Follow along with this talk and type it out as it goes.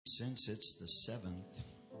Since it's the 7th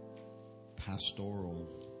pastoral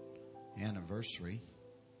anniversary,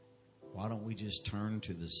 why don't we just turn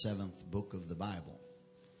to the 7th book of the Bible?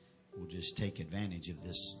 We'll just take advantage of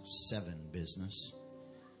this 7 business.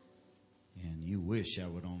 And you wish I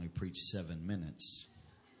would only preach 7 minutes.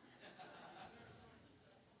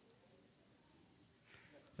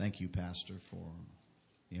 Thank you, Pastor, for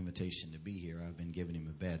the invitation to be here. I've been giving him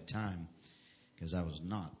a bad time because I was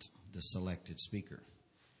not the selected speaker.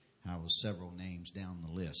 I was several names down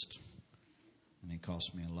the list, and it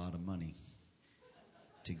cost me a lot of money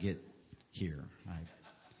to get here. I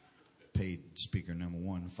paid speaker number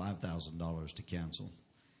 1 $5,000 to cancel,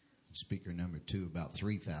 speaker number 2 about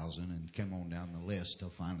 $3,000, and come on down the list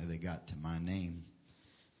till finally they got to my name,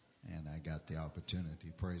 and I got the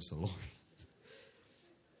opportunity. Praise the Lord.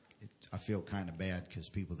 I feel kind of bad because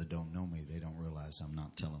people that don't know me, they don't realize I'm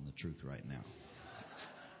not telling the truth right now.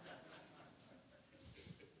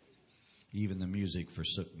 Even the music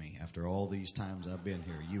forsook me. After all these times I've been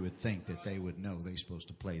here, you would think that they would know they're supposed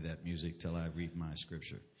to play that music till I read my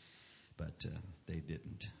scripture. But they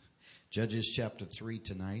didn't. Judges chapter 3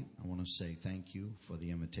 tonight. I want to say thank you for the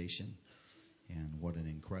invitation. And what an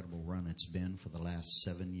incredible run it's been for the last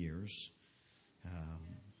 7 years.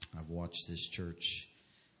 I've watched this church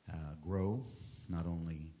grow, not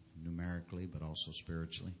only numerically but also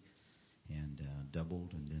spiritually. And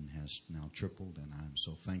doubled and then has now tripled, and I'm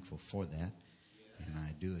so thankful for that. And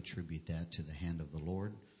I do attribute that to the hand of the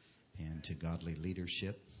Lord and to godly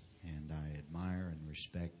leadership. And I admire and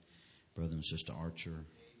respect Brother and Sister Archer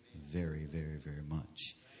very, very, very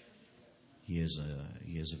much. He is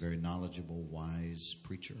a very knowledgeable, wise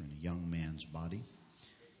preacher in a young man's body.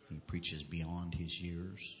 He preaches beyond his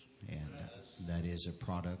years, and that is a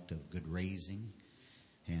product of good raising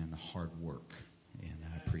and hard work. And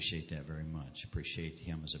I appreciate that very much. Appreciate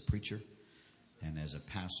him as a preacher and as a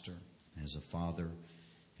pastor, as a father,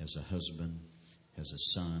 as a husband, as a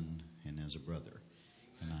son, and as a brother.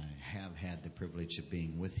 And I have had the privilege of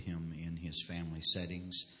being with him in his family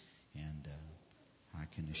settings. And I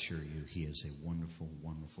can assure you he is a wonderful,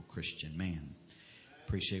 wonderful Christian man.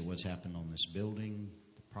 Appreciate what's happened on this building,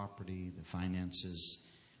 the property, the finances.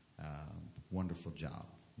 Wonderful job.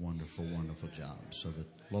 Wonderful, wonderful job. So the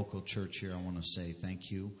local church here, I want to say thank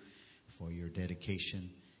you for your dedication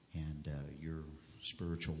and your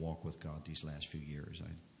spiritual walk with God these last few years.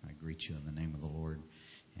 I greet you in the name of the Lord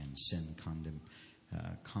and send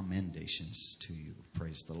commendations to you.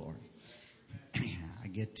 Praise the Lord. I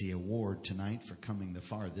get the award tonight for coming the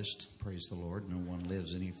farthest. Praise the Lord. No one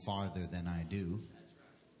lives any farther than I do.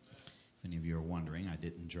 If any of you are wondering, I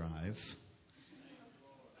didn't drive.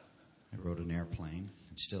 I rode an airplane.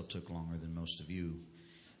 It still took longer than most of you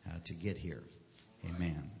to get here.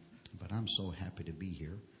 Amen. But I'm so happy to be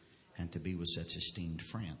here and to be with such esteemed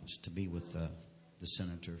friends, to be with the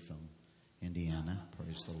senator from Indiana.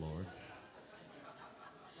 Praise the Lord.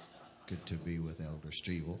 Good to be with Elder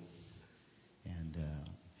Strevel. And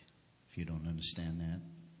if you don't understand that,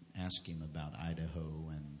 ask him about Idaho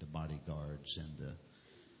and the bodyguards and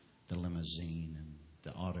the limousine and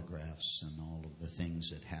the autographs and all of the things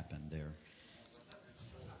that happened there.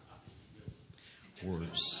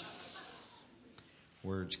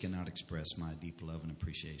 Words cannot express my deep love and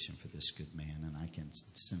appreciation for this good man. And I can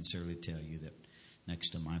sincerely tell you that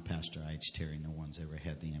next to my pastor, H. Terry, no one's ever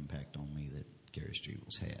had the impact on me that Gary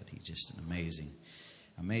Strevel's had. He's just an amazing,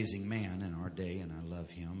 amazing man in our day, and I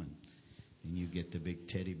love him. And you get the big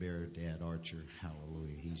teddy bear, Dad Archer.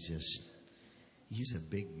 Hallelujah. He's a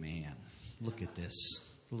big man. Look at this.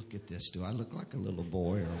 Look at this. Do I look like a little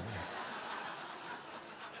boy or what?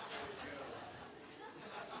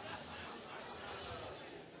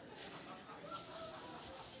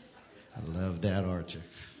 I love Dad Archer.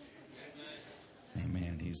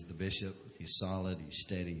 Amen. He's the bishop. He's solid. He's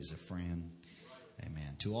steady. He's a friend.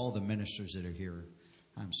 Amen. To all the ministers that are here,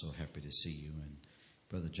 I'm so happy to see you. And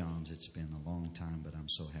Brother Johns, it's been a long time, but I'm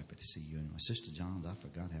so happy to see you. And my Sister Johns, I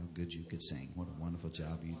forgot how good you could sing. What a wonderful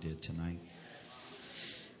job you did tonight.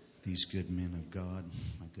 These good men of God,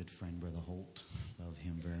 my good friend Brother Holt, love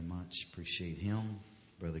him very much. Appreciate him.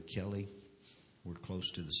 Brother Kelly, we're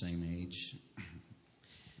close to the same age.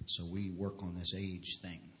 So we work on this age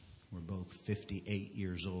thing. We're both 58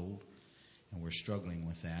 years old, and we're struggling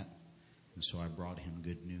with that. And so I brought him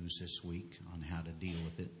good news this week on how to deal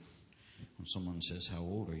with it. When someone says, "How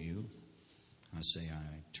old are you?" I say,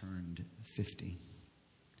 "I turned 50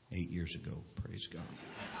 8 years ago." Praise God.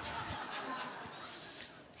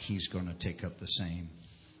 He's going to take up the same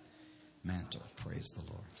mantle. Praise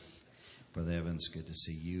the Lord. Brother Evans, good to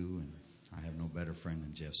see you. And I have no better friend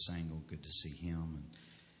than Jeff Sangle. Good to see him. And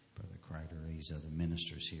Brother Kreider, these other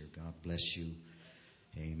ministers here. God bless you.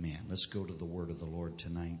 Amen. Let's go to the word of the Lord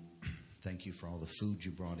tonight. Thank you for all the food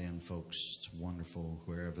you brought in, folks. It's wonderful.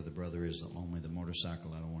 Wherever the brother is that loaned me the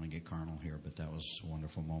motorcycle, I don't want to get carnal here, but that was a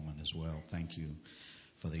wonderful moment as well. Thank you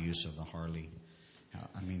for the use of the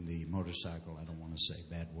the motorcycle. I don't want to say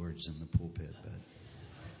bad words in the pulpit, but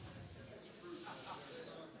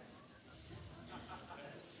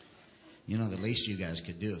you know, the least you guys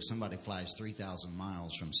could do, if somebody flies 3,000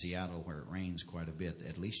 miles from Seattle where it rains quite a bit,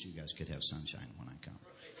 at least you guys could have sunshine when I come.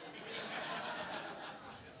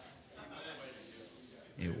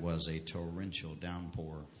 It was a torrential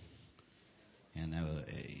downpour. And,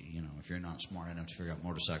 if you're not smart enough to figure out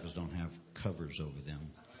motorcycles don't have covers over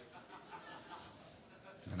them.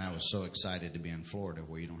 And I was so excited to be in Florida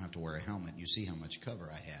where you don't have to wear a helmet. You see how much cover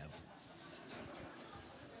I have.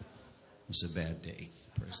 It's a bad day.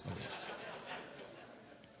 Praise the Lord.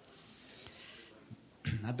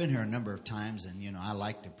 I've been here a number of times, and, I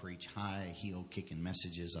like to preach high heel-kicking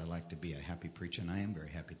messages. I like to be a happy preacher, and I am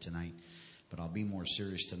very happy tonight. But I'll be more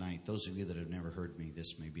serious tonight. Those of you that have never heard me,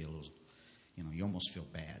 this may be a little, you almost feel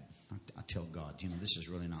bad. I tell God, this is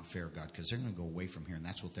really not fair, God, because they're going to go away from here, and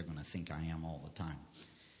that's what they're going to think I am all the time.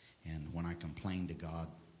 And when I complain to God,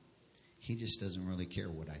 He just doesn't really care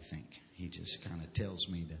what I think. He just kind of tells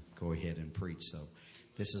me to go ahead and preach. So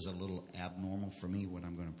this is a little abnormal for me, what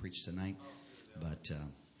I'm going to preach tonight. But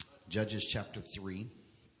Judges chapter 3,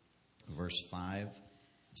 verse 5,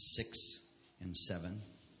 6, and 7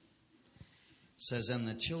 says, "And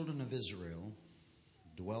the children of Israel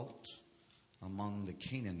dwelt among the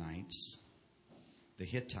Canaanites, the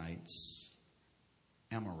Hittites,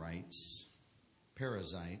 Amorites,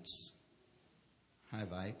 Perizzites,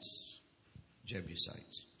 Hivites,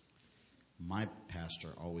 Jebusites." My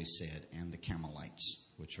pastor always said, "and the Carmelites,"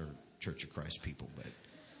 which are Church of Christ people, but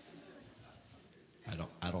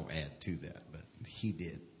I don't add to that, but he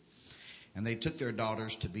did. "And they took their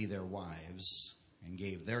daughters to be their wives, and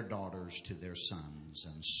gave their daughters to their sons,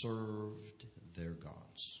 and served their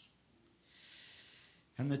gods.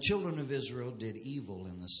 And the children of Israel did evil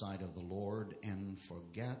in the sight of the Lord, and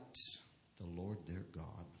forgat the Lord their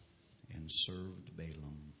God, and served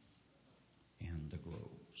Balaam and the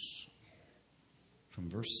groves." From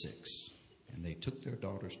verse 6, "And they took their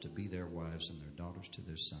daughters to be their wives, and their daughters to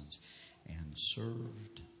their sons, and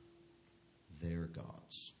served their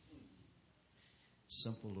gods."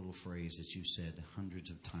 Simple little phrase that you've said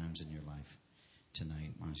hundreds of times in your life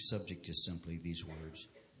tonight. My subject is simply these words: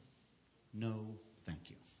 no, thank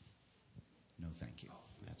you. No, thank you.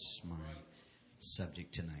 That's my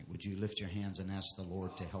subject tonight. Would you lift your hands and ask the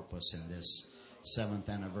Lord to help us in this 7th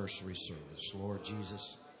anniversary service? Lord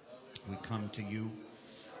Jesus, we come to you.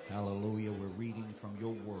 Hallelujah. We're reading from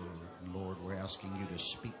your word. Lord, we're asking you to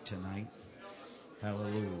speak tonight.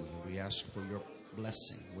 Hallelujah. We ask for your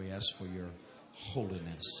blessing. We ask for your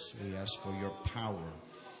holiness. We ask for your power.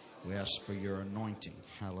 We ask for your anointing.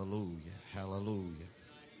 Hallelujah. Hallelujah.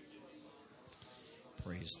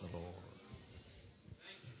 Praise the Lord.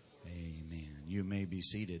 Amen. You may be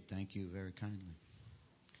seated. Thank you very kindly.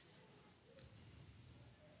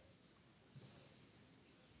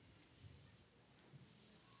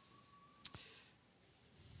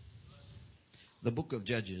 The book of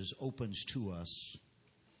Judges opens to us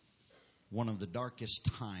one of the darkest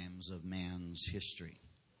times of man's history.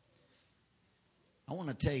 I want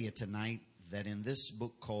to tell you tonight that in this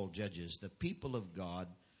book called Judges, the people of God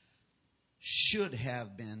should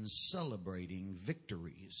have been celebrating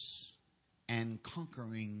victories and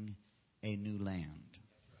conquering a new land.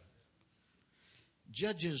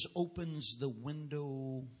 Judges opens the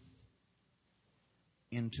window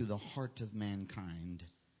into the heart of mankind.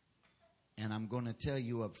 And I'm going to tell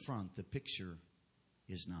you up front, the picture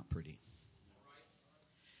is not pretty.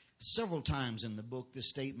 Several times in the book, the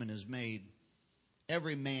statement is made,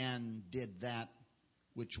 every man did that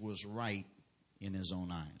which was right in his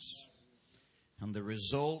own eyes. And the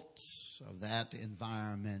result of that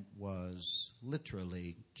environment was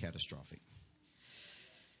literally catastrophic.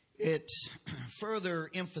 It further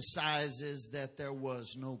emphasizes that there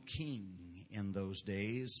was no king in those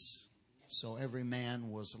days, so every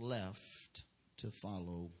man was left to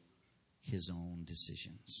follow his own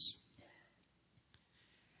decisions.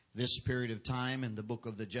 This period of time in the book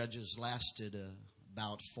of the Judges lasted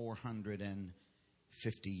about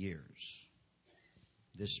 450 years.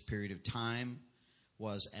 This period of time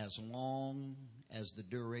was as long as the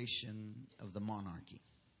duration of the monarchy.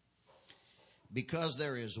 Because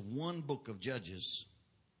there is one book of Judges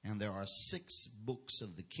and there are 6 books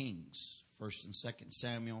of the Kings, 1st and 2nd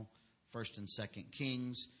Samuel, 1st and 2nd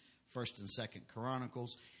Kings, 1st and 2nd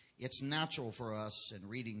Chronicles, it's natural for us in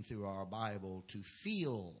reading through our Bible to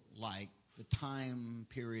feel like the time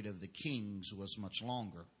period of the kings was much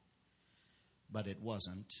longer. But it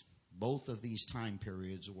wasn't. Both of these time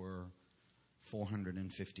periods were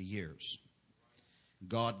 450 years.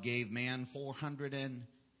 God gave man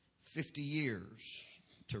 450 years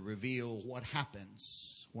to reveal what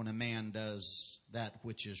happens when a man does that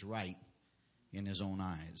which is right in his own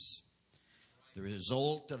eyes. The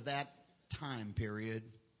result of that time period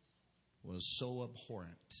was so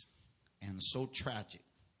abhorrent and so tragic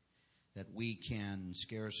that we can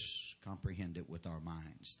scarce comprehend it with our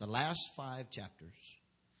minds. The last 5 chapters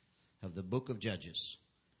of the book of Judges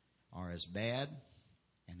are as bad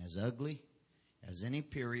and as ugly as any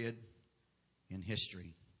period in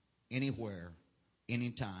history, anywhere,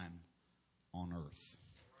 anytime on earth.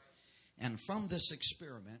 And from this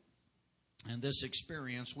experiment and this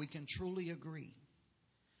experience, we can truly agree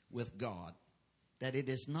with God that it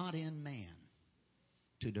is not in man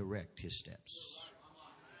to direct his steps.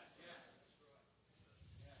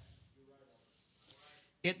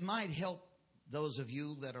 It might help those of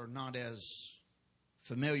you that are not as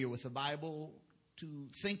familiar with the Bible to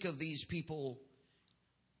think of these people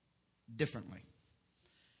differently.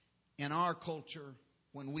 In our culture,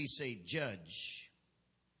 when we say judge,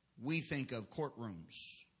 we think of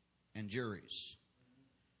courtrooms and juries.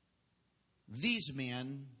 These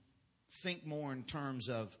men think more in terms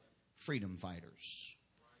of freedom fighters.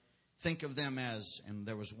 Think of them as, and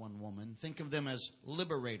there was one woman, think of them as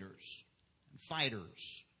liberators,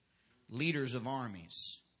 fighters, leaders of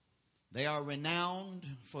armies. They are renowned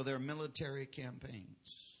for their military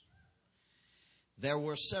campaigns. There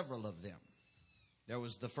were several of them. There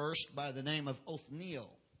was the first by the name of Othniel.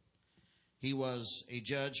 He was a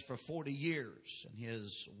judge for 40 years, and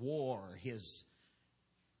his war, his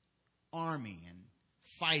army and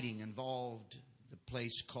fighting involved the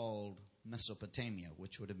place called Mesopotamia,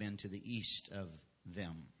 which would have been to the east of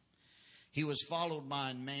them. He was followed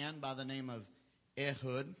by a man by the name of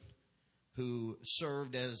Ehud, who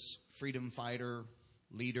served as freedom fighter,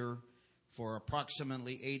 leader for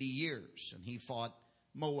approximately 80 years. And he fought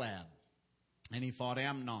Moab, and he fought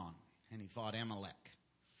Amnon, and he fought Amalek.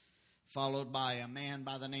 Followed by a man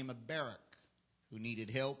by the name of Barak, who needed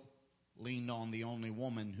help, leaned on the only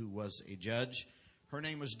woman who was a judge. Her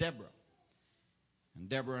name was Deborah. And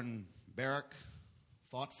Deborah and Barak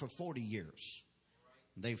fought for 40 years.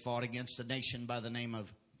 They fought against a nation by the name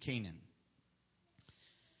of Canaan.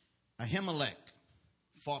 Ahimelech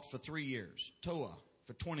fought for 3 years. Toah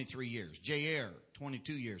for 23 years. Jair,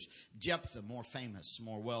 22 years. Jephthah, more famous,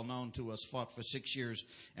 more well known to us, fought for 6 years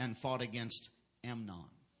and fought against Amnon.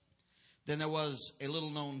 Then there was a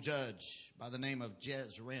little known judge by the name of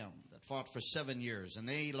Jezreel that fought for 7 years, and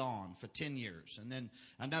Elon for 10 years. And then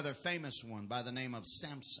another famous one by the name of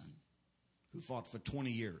Samson, who fought for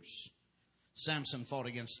 20 years. Samson fought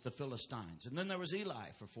against the Philistines. And then there was Eli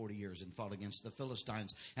for 40 years and fought against the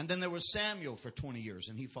Philistines. And then there was Samuel for 20 years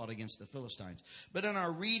and he fought against the Philistines. But in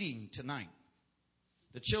our reading tonight,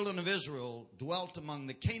 the children of Israel dwelt among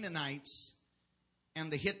the Canaanites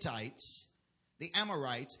and the Hittites, the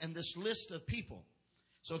Amorites, and this list of people.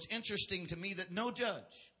 So it's interesting to me that no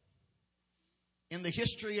judge in the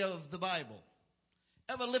history of the Bible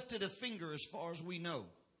ever lifted a finger, as far as we know,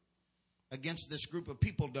 against this group of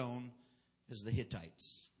people known as the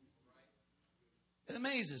Hittites. It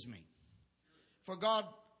amazes me. For God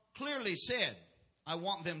clearly said, I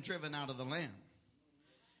want them driven out of the land.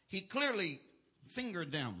 He clearly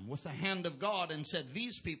fingered them with the hand of God and said,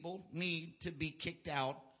 these people need to be kicked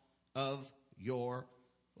out of your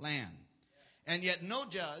land. And yet no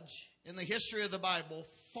judge in the history of the Bible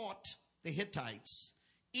fought the Hittites,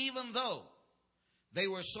 even though they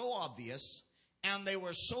were so obvious and they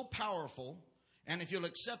were so powerful. And if you'll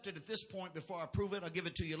accept it at this point before I prove it, I'll give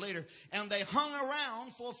it to you later. And they hung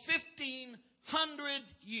around for 1,500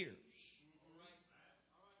 years.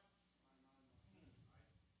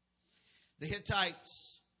 The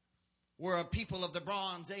Hittites were a people of the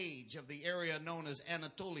Bronze Age of the area known as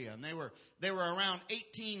Anatolia. And they were around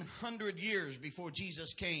 1,800 years before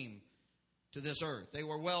Jesus came to this earth. They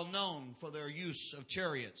were well known for their use of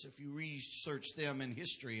chariots, if you research them in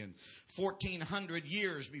history. And 1,400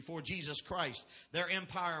 years before Jesus Christ, their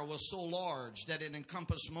empire was so large that it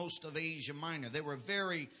encompassed most of Asia Minor. They were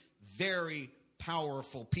very, very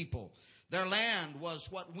powerful people. Their land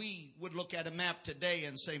was what we would look at a map today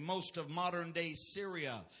and say most of modern day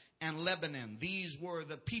Syria and Lebanon. These were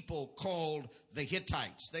the people called the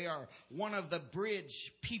Hittites. They are one of the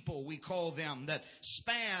bridge people, we call them, that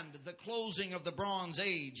spanned the closing of the Bronze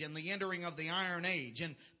Age and the entering of the Iron Age,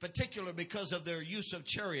 in particular because of their use of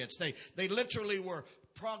chariots. They literally were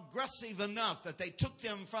progressive enough that they took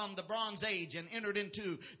them from the Bronze Age and entered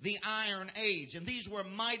into the Iron Age. And these were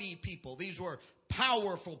mighty people. These were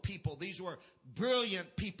powerful people. These were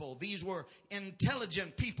brilliant people. These were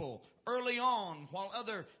intelligent people. Early on, while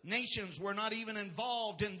other nations were not even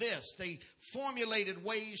involved in this, they formulated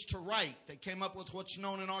ways to write. They came up with what's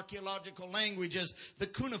known in archaeological language as the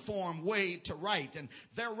cuneiform way to write. And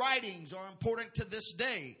their writings are important to this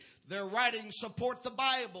day. Their writings support the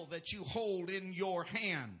Bible that you hold in your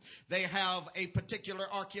hand. They have a particular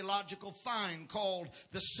archaeological find called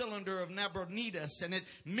the Cylinder of Nabonidus, and it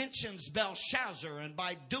mentions Belshazzar, and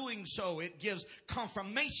by doing so, it gives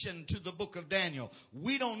confirmation to the book of Daniel.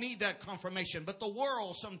 We don't need that confirmation, but the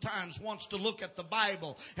world sometimes wants to look at the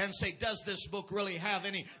Bible and say, does this book really have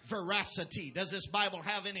any veracity? Does this Bible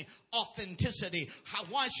have any authenticity?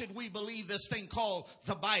 Why should we believe this thing called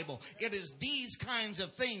the Bible? It is these kinds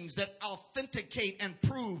of things that authenticate and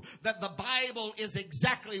prove that the Bible is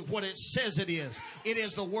exactly what it says it is. It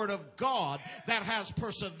is the Word of God that has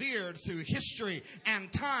persevered through history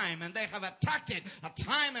and time, and they have attacked it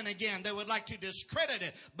time and again. They would like to discredit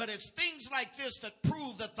it, but it's things like this that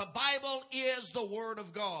prove that the Bible is the Word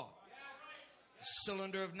of God.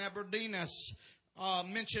 Cylinder of Nabonidus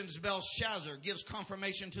mentions Belshazzar, gives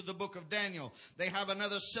confirmation to the book of Daniel. They have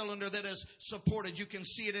another cylinder that is supported. You can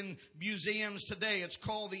see it in museums today. It's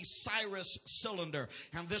called the Cyrus cylinder.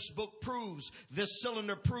 And this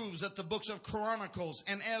cylinder proves that the books of Chronicles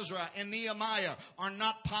and Ezra and Nehemiah are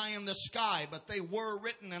not pie in the sky, but they were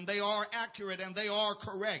written and they are accurate and they are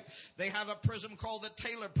correct. They have a prism called the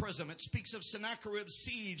Taylor prism. It speaks of Sennacherib's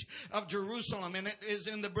siege of Jerusalem, and it is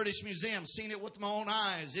in the British Museum. Seen it with my own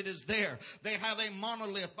eyes. It is there. They have a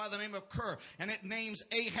monolith by the name of Kerr, and it names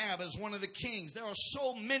Ahab as one of the kings. There are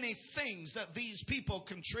so many things that these people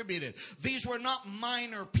contributed. These were not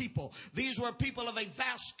minor people. These were people of a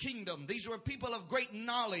vast kingdom. These were people of great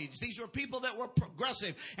knowledge. These were people that were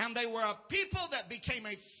progressive, and they were a people that became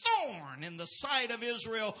a thorn in the side of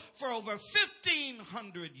Israel for over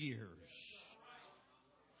 1,500 years.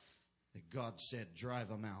 That God said, drive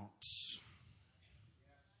them out.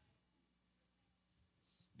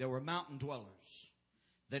 There were mountain dwellers.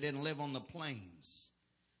 They didn't live on the plains.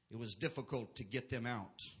 It was difficult to get them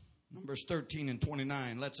out. Numbers 13 and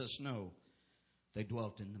 29 lets us know they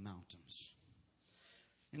dwelt in the mountains.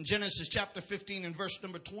 In Genesis chapter 15 and verse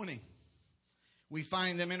number 20, we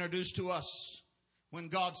find them introduced to us when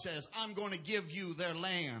God says, I'm going to give you their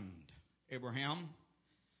land, Abraham.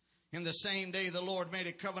 In the same day the Lord made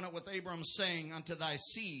a covenant with Abram, saying, unto thy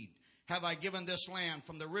seed have I given this land,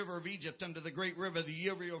 from the river of Egypt unto the great river, the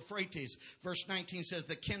Euphrates. Verse 19 says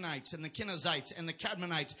the Kenites and the Kenizzites and the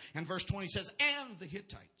Cadmonites. And verse 20 says, and the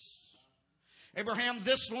Hittites. Abraham,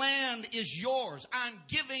 this land is yours. I'm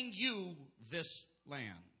giving you this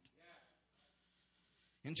land.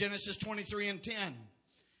 In Genesis 23 and 10,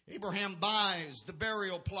 Abraham buys the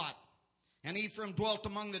burial plot. And Ephraim dwelt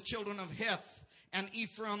among the children of Heth, and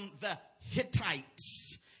Ephraim the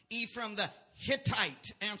Hittites. Ephraim the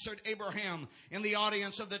Hittite answered Abraham in the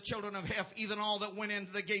audience of the children of Heth, even all that went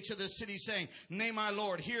into the gates of the city, saying, nay, my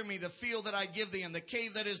Lord, hear me, the field that I give thee, and the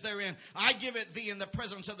cave that is therein, I give it thee in the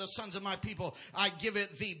presence of the sons of my people. I give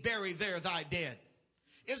it thee, bury there thy dead.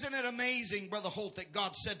 Isn't it amazing, Brother Holt, that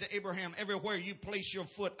God said to Abraham, everywhere you place your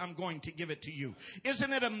foot, I'm going to give it to you.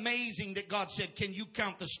 Isn't it amazing that God said, can you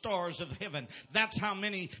count the stars of heaven? That's how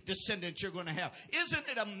many descendants you're going to have. Isn't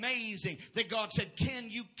it amazing that God said,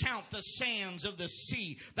 can you count the sands of the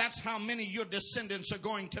sea? That's how many your descendants are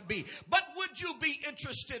going to be. But would you be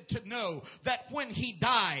interested to know that when he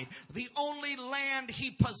died, the only land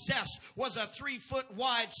he possessed was a 3-foot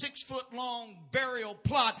wide, 6-foot long burial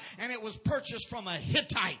plot, and it was purchased from a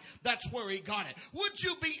Hittite. That's where he got it. Would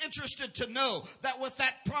you be interested to know that with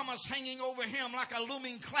that promise hanging over him like a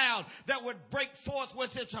looming cloud that would break forth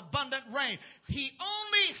with its abundant rain, he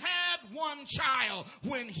only had one child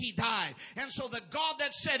when he died. And so the God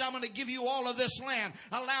that said, I'm going to give you all of this land,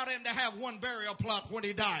 allowed him to have one burial plot when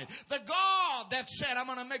he died. The God that said, I'm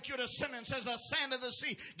going to make your descendants as the sand of the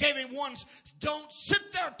sea, gave him one. Don't sit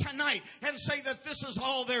there tonight and say that this is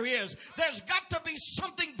all there is. There's got to be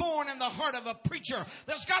something born in the heart of a preacher.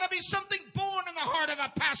 There's got to be something born in the heart of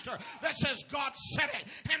a pastor that says, God said it,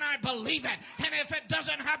 and I believe it. And if it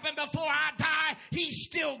doesn't happen before I die, he's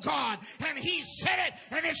still God. And he said it,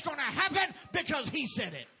 and it's going to happen because he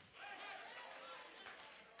said it.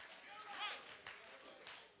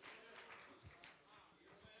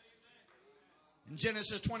 In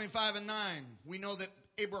Genesis 25 and 9, we know that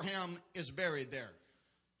Abraham is buried there.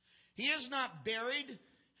 He is not buried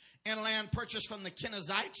in land purchased from the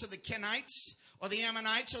Kenizzites or the Kenites or the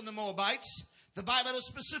Ammonites or the Moabites. The Bible is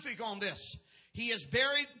specific on this. He is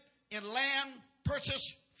buried in land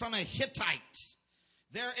purchased from a Hittite.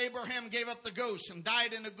 There Abraham gave up the ghost and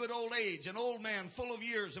died in a good old age, an old man full of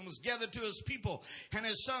years, and was gathered to his people. And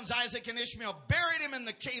his sons Isaac and Ishmael buried him in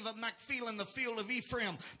the cave of Machpelah in the field of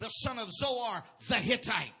Ephraim, the son of Zohar the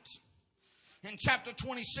Hittite. In chapter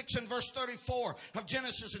 26 and verse 34 of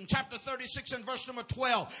Genesis, in chapter 36 and verse number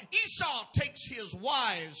 12, Esau takes his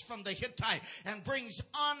wives from the Hittite and brings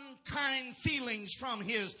unkind feelings from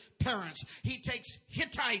his parents. He takes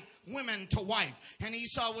Hittite women to wife. And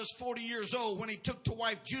Esau was 40 years old when he took to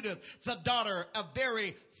wife Judith, the daughter of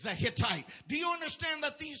Beri the Hittite. Do you understand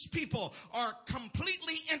that these people are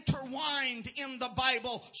completely intertwined in the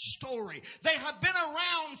Bible story? They have been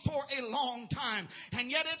around for a long time,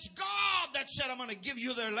 and yet it's God that said, I'm going to give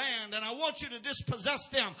you their land, and I want you to dispossess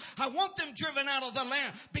them. I want them driven out of the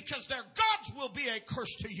land, because their gods will be a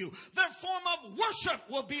curse to you. Their form of worship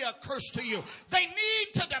will be a curse to you. They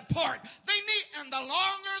need to depart. And the longer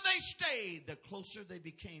they stayed, the closer they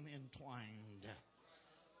became entwined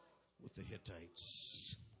with the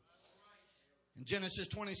Hittites. In Genesis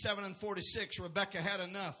 27 and 46, Rebekah had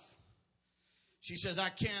enough. She says, I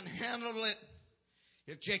can't handle it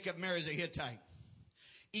if Jacob marries a Hittite.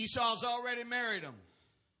 Esau's already married him.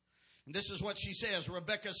 And this is what she says.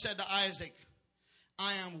 Rebekah said to Isaac,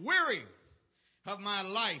 I am weary of my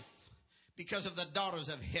life because of the daughters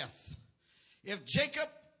of Heth. If Jacob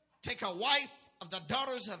take a wife of the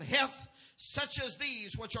daughters of Heth, such as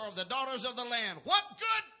these, which are of the daughters of the land, what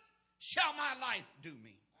good shall my life do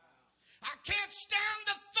me? I can't stand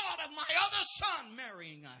the thought of my other son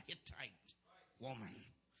marrying a Hittite woman.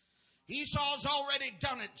 Esau's already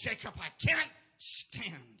done it, Jacob. I can't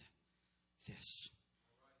stand this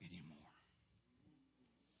anymore.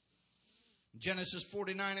 Genesis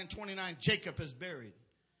 49 and 29, Jacob is buried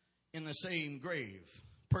in the same grave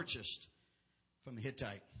purchased from the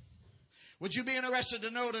Hittite. Would you be interested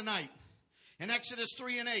to know tonight? In Exodus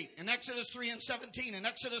 3 and 8, in Exodus 3 and 17, in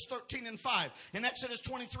Exodus 13 and 5, in Exodus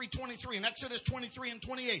 23, in Exodus 23 and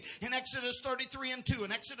 28, in Exodus 33 and 2,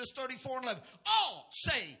 in Exodus 34 and 11, all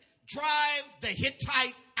say, drive the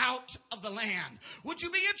Hittite out of the land. Would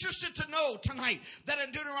you be interested to know tonight that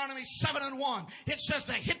in Deuteronomy 7 and 1, it says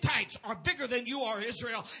the Hittites are bigger than you are,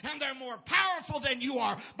 Israel, and they're more powerful than you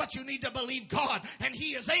are, but you need to believe God, and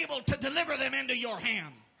He is able to deliver them into your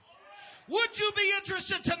hand. Would you be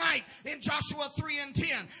interested tonight in Joshua 3 and 10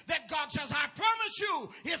 that God says, I promise you,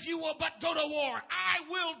 if you will but go to war, I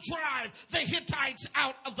will drive the Hittites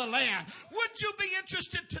out of the land. Would you be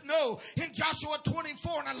interested to know in Joshua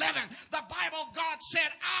 24 and 11, the Bible, God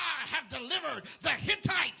said, I have delivered the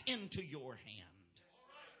Hittite into your hand.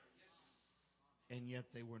 And yet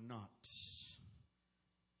they were not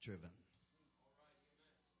driven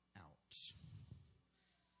out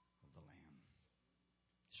of the land.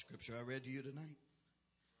 Scripture I read to you tonight.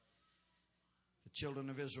 The children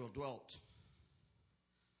of Israel dwelt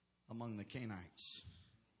among the Canaanites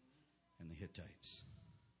and the Hittites.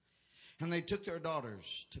 And they took their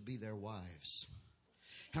daughters to be their wives.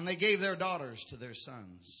 And they gave their daughters to their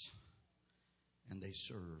sons. And they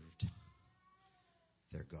served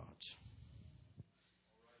their gods.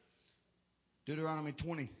 Deuteronomy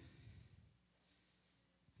 20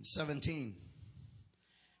 and 17.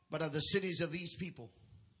 But of the cities of these people,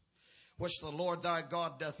 which the Lord thy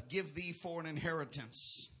God doth give thee for an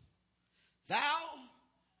inheritance, thou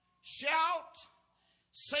shalt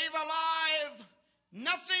save alive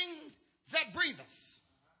nothing that breatheth,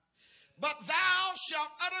 but thou shalt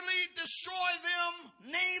utterly destroy them,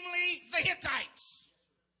 namely the Hittites.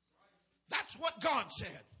 That's what God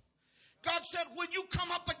said. God said, when you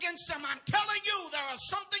come up against them, I'm telling you, there is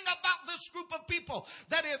something about this group of people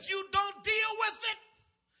that if you don't deal with it,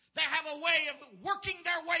 they have a way of working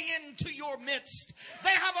their way into your midst. They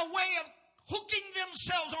have a way of hooking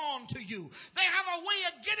themselves on to you. They have a way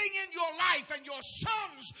of getting in your life, and your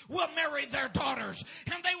sons will marry their daughters,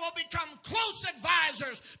 and they will become close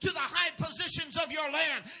advisors to the high positions of your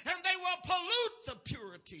land, and they will pollute the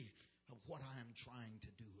purity of what I am trying to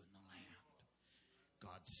do in the land.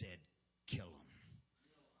 God said, kill them.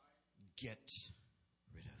 Get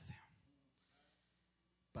rid of them.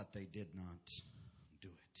 But they did not do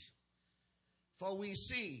it. For we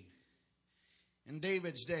see in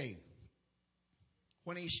David's day,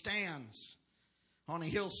 when he stands on a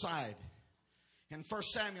hillside in 1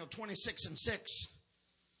 Samuel 26 and 6,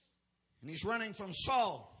 and he's running from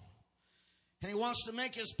Saul, and he wants to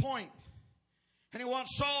make his point, and he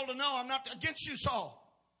wants Saul to know, I'm not against you, Saul.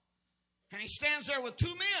 And he stands there with two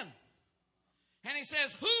men, and he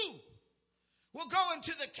says, who will go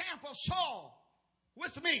into the camp of Saul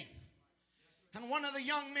with me? And one of the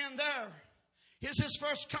young men there, is his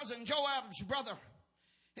first cousin, Joab's brother,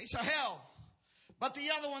 Asahel. But the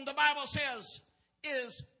other one, the Bible says,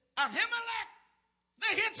 is Ahimelech the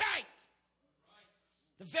Hittite.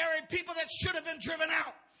 The very people that should have been driven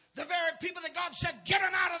out. The very people that God said, get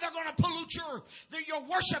them out, or they're going to pollute your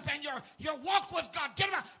worship and your walk with God. Get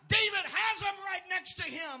them out. David has them right next to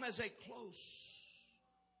him as a close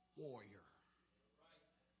warrior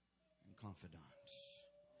and confidant.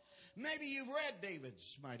 Maybe you've read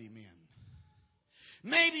David's mighty men.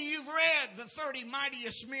 Maybe you've read the 30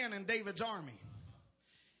 mightiest men in David's army.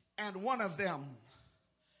 And one of them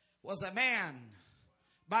was a man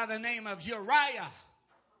by the name of Uriah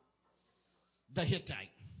the Hittite.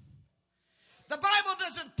 The Bible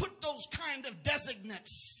doesn't put those kind of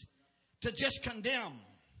designates to just condemn.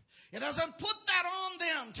 It doesn't put that on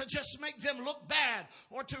them to just make them look bad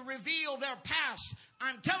or to reveal their past.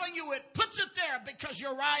 I'm telling you, it puts it there because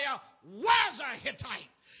Uriah was a Hittite.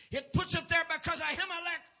 It puts it there because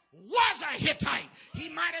Ahimelech was a Hittite. He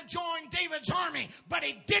might have joined David's army, but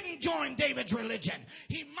he didn't join David's religion.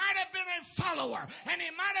 He might have been a follower and he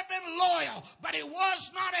might have been loyal, but he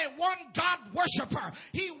was not a one God worshiper.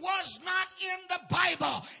 He was not in the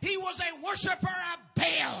Bible. He was a worshiper of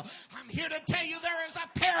Baal. I'm here to tell you there is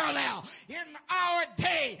a parallel in our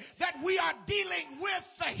day that we are dealing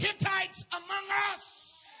with the Hittites among us.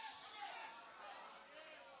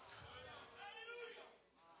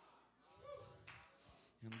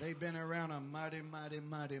 And they've been around a mighty, mighty,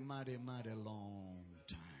 mighty, mighty, mighty long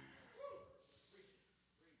time.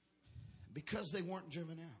 Because they weren't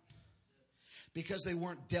driven out. Because they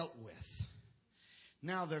weren't dealt with.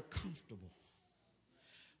 Now they're comfortable.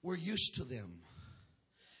 We're used to them.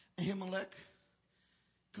 Ahimelech,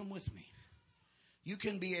 come with me. You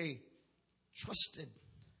can be a trusted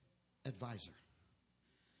advisor.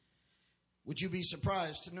 Would you be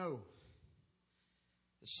surprised to know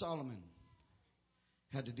that Solomon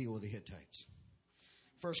had to deal with the Hittites?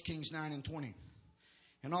 1 Kings 9:20.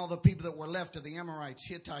 And all the people that were left of the Amorites,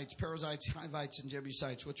 Hittites, Perizzites, Hivites, and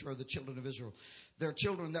Jebusites, which are the children of Israel, their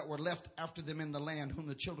children that were left after them in the land, whom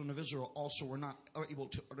the children of Israel also were not able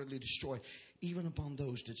to utterly destroy, even upon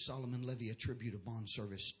those did Solomon levy a tribute of bond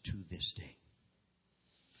service to this day.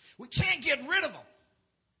 We can't get rid of them.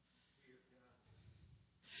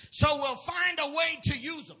 So we'll find a way to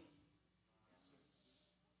use them.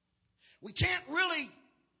 We can't really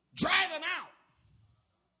drive them out.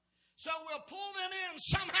 So we'll pull them in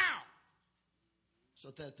somehow so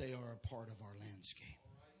that they are a part of our landscape.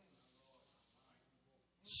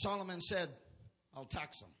 Solomon said, I'll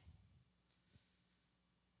tax them.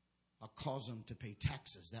 I'll cause them to pay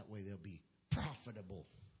taxes. That way they'll be profitable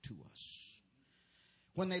to us.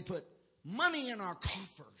 When they put money in our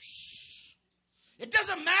coffers, it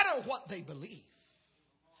doesn't matter what they believe.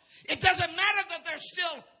 It doesn't matter that they're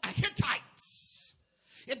still a Hittite.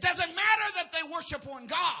 It doesn't matter that they worship one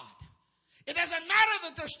God. It doesn't matter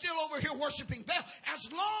that they're still over here worshiping Baal.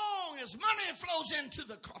 As long as money flows into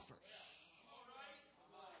the coffers,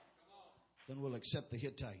 then we'll accept the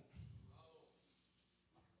Hittite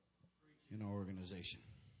in our organization.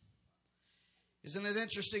 Isn't it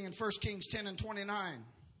interesting in 1 Kings 10:29,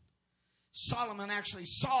 Solomon actually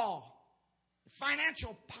saw the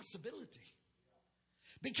financial possibility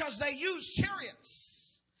because they used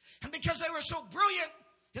chariots and because they were so brilliant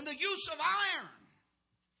in the use of iron,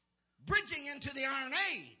 bridging into the Iron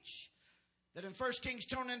Age, that in 1 Kings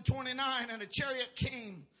 10:29, and a chariot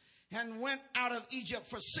came and went out of Egypt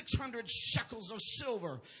for 600 shekels of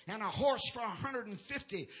silver, and a horse for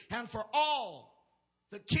 150, and for all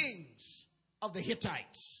the kings of the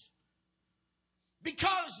Hittites.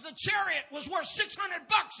 Because the chariot was worth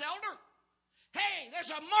 $600, elder. Hey,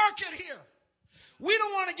 there's a market here. We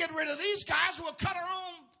don't want to get rid of these guys. We'll cut our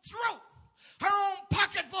own throat. Our own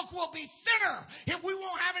pocketbook will be thinner if we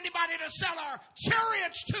won't have anybody to sell our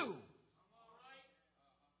chariots to.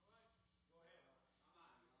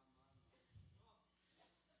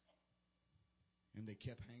 And they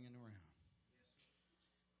kept hanging around.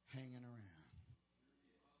 Hanging around.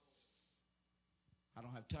 I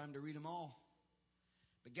don't have time to read them all.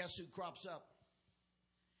 But guess who crops up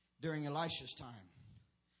during Elisha's time?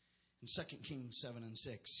 In 2 Kings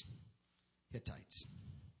 7:6. Hittites.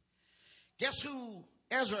 Guess who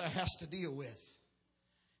Ezra has to deal with?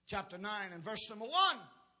 Chapter 9 and verse number 1.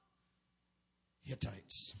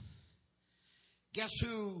 Hittites. Guess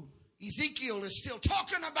who Ezekiel is still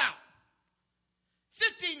talking about?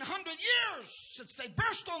 1,500 years since they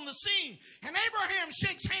burst on the scene, and Abraham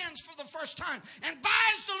shakes hands for the first time and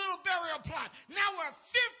buys the little burial plot. Now we're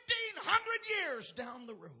 1,500 years down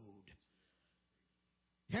the road.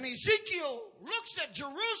 And Ezekiel looks at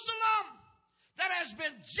Jerusalem that has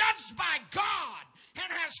been judged by God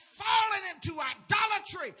and has fallen into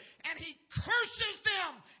idolatry, and he curses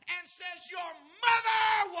them and says, your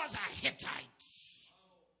mother was a Hittite.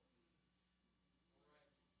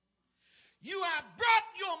 You have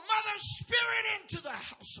brought your mother's spirit into the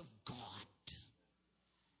house of God.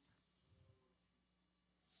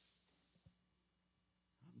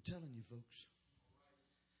 I'm telling you, folks,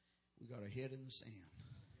 we got our head in the sand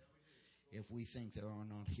if we think there are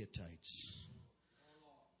not Hittites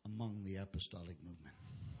among the apostolic movement.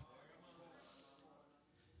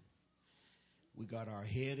 We got our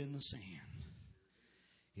head in the sand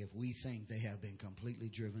if we think they have been completely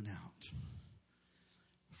driven out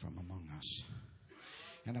from among us.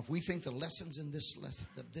 And if we think the lessons in this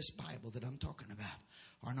Bible that I'm talking about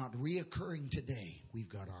are not reoccurring today, we've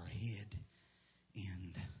got our head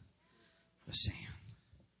in the sand.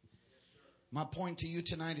 My point to you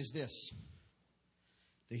tonight is this.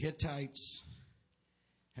 The Hittites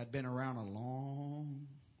had been around a long,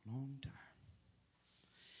 long time.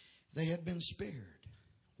 They had been spared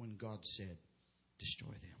when God said, destroy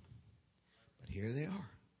them. But here they are,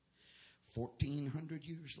 1,400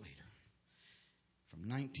 years later. From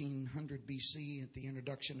 1900 BC at the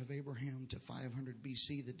introduction of Abraham to 500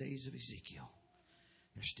 BC, the days of Ezekiel,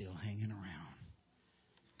 they're still hanging around,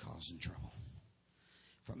 causing trouble.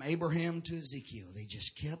 From Abraham to Ezekiel, they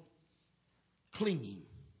just kept clinging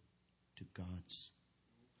to God's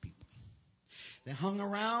people. They hung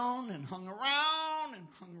around and hung around and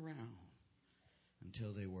hung around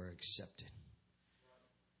until they were accepted.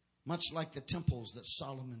 Much like the temples that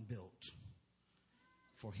Solomon built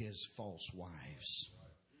for his false wives.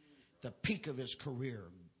 The peak of his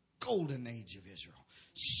career, golden age of Israel.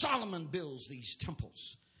 Solomon builds these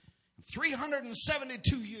temples.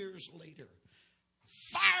 372 years later, a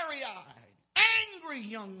fiery-eyed, angry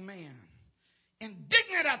young man,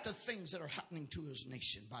 indignant at the things that are happening to his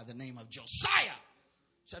nation by the name of Josiah,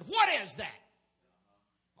 said, what is that?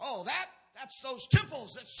 Oh, that's those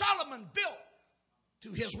temples that Solomon built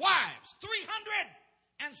to his wives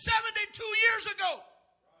 372 years ago.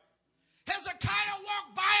 Hezekiah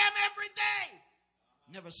walked by him every day,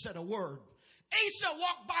 never said a word. Asa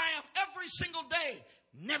walked by him every single day,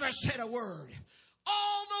 never said a word.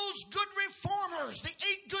 All those good reformers, the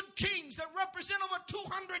 8 good kings that represent over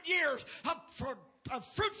 200 years of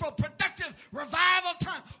fruitful, productive revival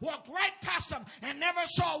time, walked right past them and never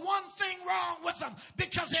saw one thing wrong with them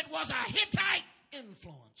because it was a Hittite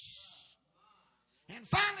influence. And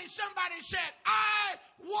finally somebody said, I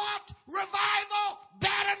want revival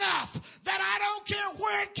bad enough that I don't care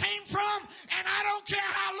where it came from and I don't care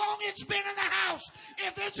how long it's been in the house.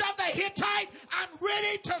 If it's of the Hittite, I'm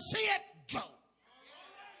ready to see it go.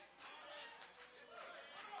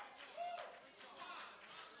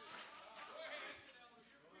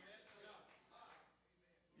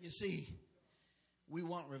 You see, we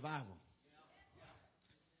want revival,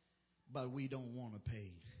 but we don't want to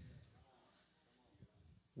pay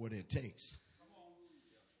what it takes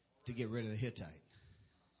to get rid of the Hittite.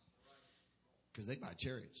 Because they buy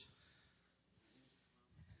chariots.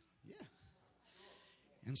 Yeah.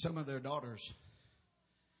 And some of their daughters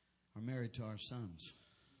are married to our sons.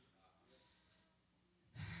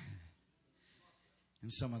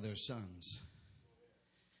 And some of their sons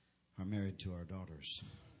are married to our daughters.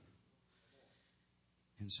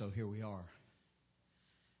 And so here we are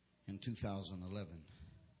in 2011.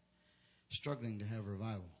 Struggling to have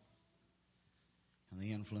revival. And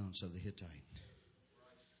the influence of the Hittite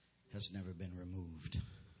has never been removed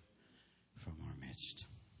from our midst.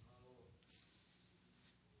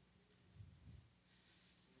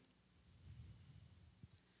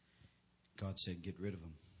 God said, get rid of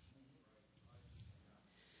them.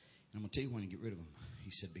 And I'm going to tell you when to get rid of them.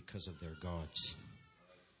 He said, because of their gods.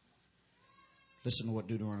 Listen to what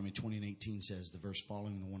Deuteronomy 20:18 says, the verse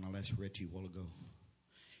following the one I last read to you a while ago.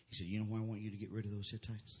 He said, you know why I want you to get rid of those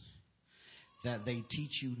Hittites? That they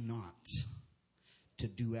teach you not to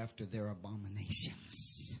do after their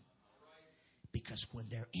abominations. Because when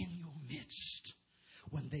they're in your midst,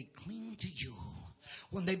 when they cling to you,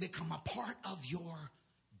 when they become a part of your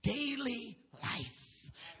daily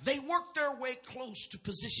life, they work their way close to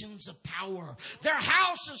positions of power. Their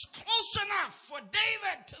house is close enough for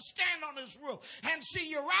David to stand on his roof and see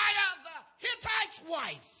Uriah the Hittite's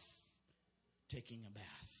wife taking a bath.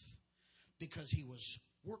 Because he was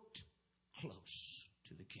worked close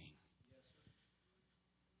to the king.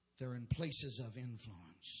 They're in places of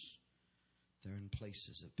influence. They're in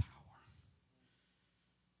places of power.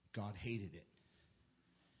 God hated it.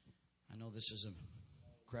 I know this is a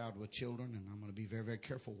crowd with children, and I'm going to be very, very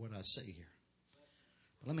careful what I say here.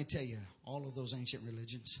 But let me tell you, all of those ancient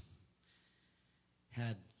religions,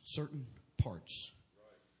 had certain parts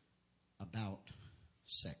about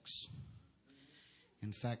sex.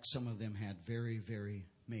 In fact, some of them had very, very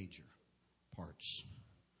major parts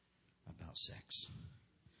about sex.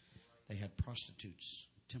 They had prostitutes,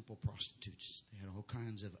 temple prostitutes. They had all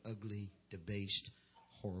kinds of ugly, debased,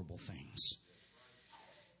 horrible things.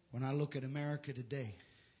 When I look at America today,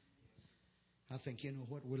 I think, you know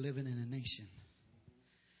what? We're living in a nation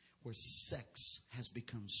where sex has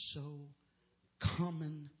become so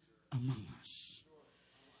common among us.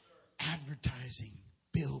 Advertising,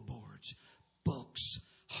 billboards, books.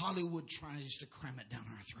 Hollywood tries to cram it down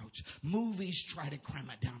our throats. Movies try to cram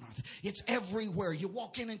it down our throats. It's everywhere. You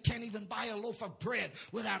walk in and can't even buy a loaf of bread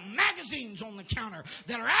without magazines on the counter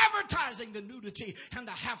that are advertising the nudity and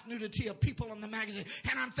the half nudity of people in the magazine.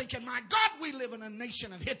 And I'm thinking, my God, we live in a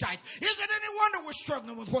nation of Hittites. Is it any wonder we're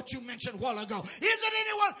struggling with what you mentioned a while ago? Is it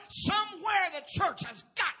any wonder? Somewhere the church has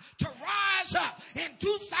got to rise up in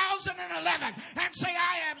 2011 and say,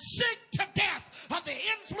 I am sick to death of the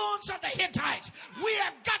influence of the Hittites. We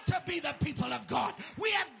have got to be the people of God.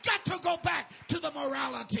 We have got to go back to the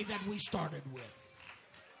morality that we started with.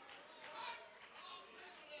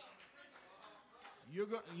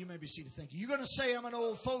 You may be seated thinking, you're going to say I'm an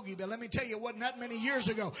old fogey, but let me tell you, it wasn't that many years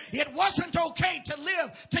ago. It wasn't okay to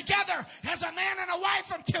live together as a man and a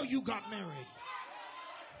wife until you got married.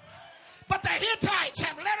 But the Hittites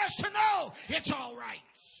have let us to know it's all right.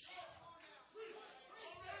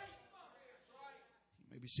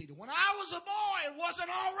 Be seated. When I was a boy, it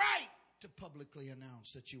wasn't all right to publicly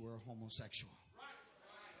announce that you were a homosexual.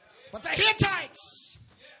 But the Hittites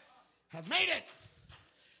have made it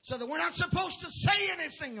so that we're not supposed to say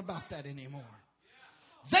anything about that anymore.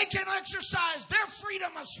 They can exercise their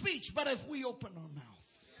freedom of speech, but if we open our mouth,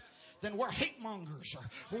 then we're hate mongers,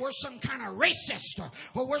 or we're some kind of racist,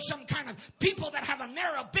 or we're some kind of people that have a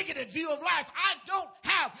narrow, bigoted view of life. I don't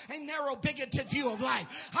have a narrow, bigoted view of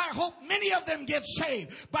life. I hope many of them get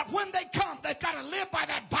saved. But when they come, they've got to live by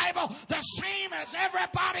that Bible the same as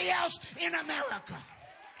everybody else in America.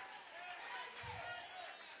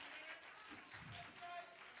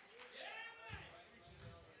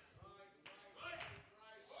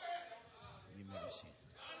 You may be seated.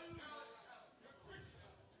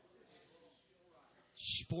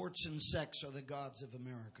 Sports and sex are the gods of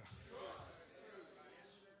America.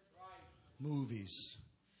 Movies,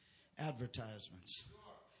 advertisements,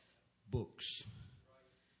 books,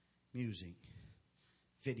 music,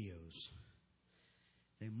 videos.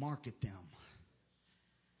 They market them.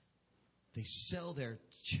 They sell their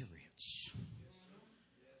chariots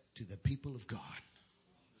to the people of God.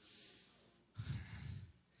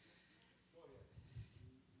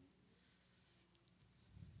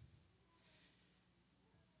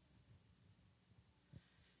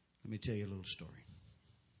 Let me tell you a little story.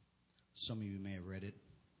 Some of you may have read it.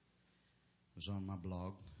 It was on my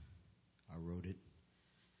blog. I wrote it.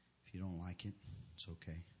 If you don't like it, it's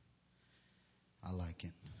okay. I like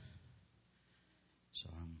it. So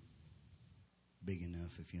I'm big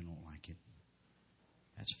enough if you don't like it.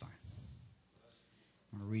 That's fine.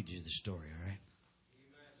 I'm going to read you the story, all right?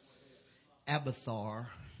 Abiathar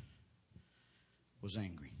was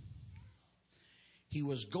angry. He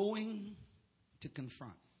was going to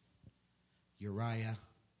confront Uriah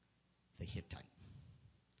the Hittite.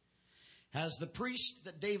 As the priest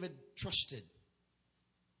that David trusted,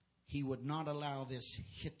 he would not allow this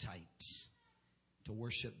Hittite to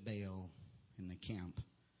worship Baal in the camp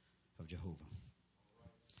of Jehovah.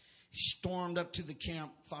 He stormed up to the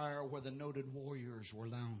campfire where the noted warriors were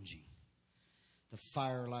lounging. The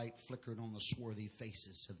firelight flickered on the swarthy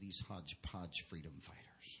faces of these hodgepodge freedom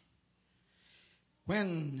fighters.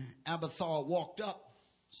 When Abiathar walked up,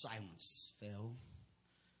 silence fell.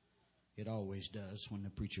 It always does when the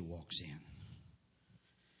preacher walks in.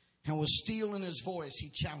 And with steel in his voice, he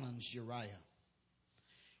challenged Uriah.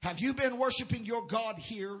 Have you been worshiping your God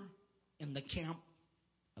here in the camp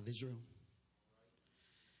of Israel?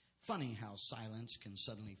 Funny how silence can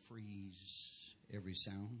suddenly freeze every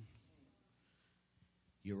sound.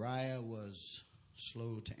 Uriah was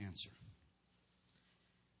slow to answer.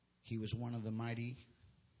 He was one of the mighty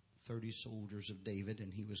 30 soldiers of David,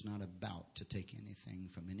 and he was not about to take anything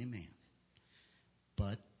from any man.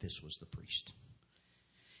 But this was the priest.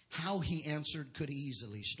 How he answered could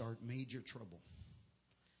easily start major trouble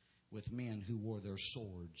with men who wore their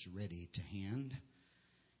swords ready to hand.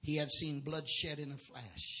 He had seen bloodshed in a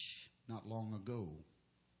flash not long ago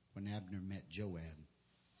when Abner met Joab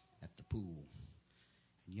at the pool.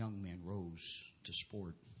 And young men rose to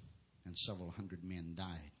sport, and several hundred men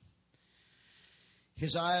died.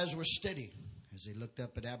 His eyes were steady as he looked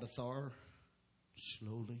up at Abiathar.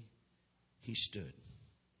 Slowly, he stood.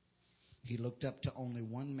 He looked up to only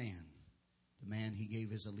one man, the man he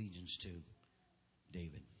gave his allegiance to,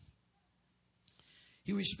 David.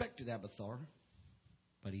 He respected Abiathar,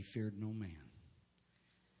 but he feared no man.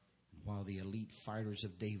 And while the elite fighters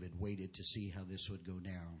of David waited to see how this would go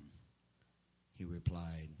down, he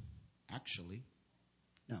replied, actually,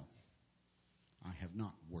 no, I have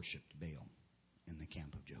not worshipped Baal in the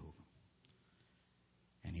camp of Jehovah.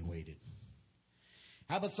 And he waited.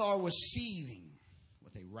 Abiathar was seething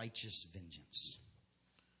with a righteous vengeance.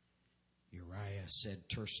 Uriah said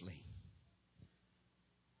tersely,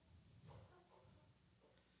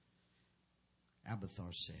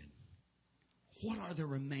 Abiathar said, what are the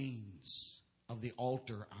remains of the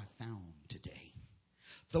altar I found today?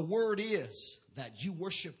 The word is that you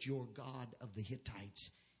worshipped your God of the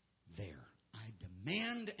Hittites there. I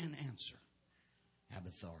demand an answer.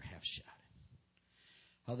 Abiathar half shouted.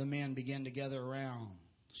 Other men began to gather around.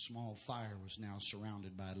 The small fire was now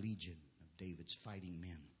surrounded by a legion of David's fighting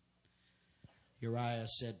men. Uriah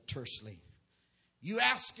said tersely, you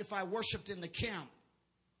ask if I worshipped in the camp.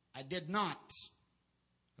 I did not.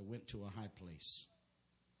 I went to a high place,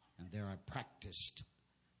 and there I practiced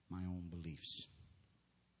my own beliefs.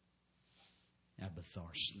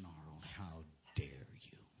 Abiathar snarled, how dare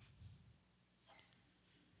you?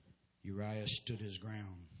 Uriah stood his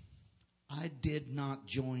ground. I did not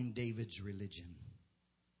join David's religion.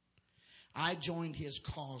 I joined his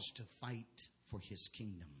cause to fight for his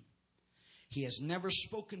kingdom. He has never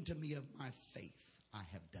spoken to me of my faith. I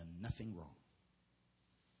have done nothing wrong.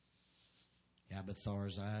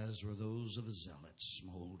 Abiathar's eyes were those of a zealot,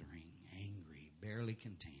 smoldering, angry, barely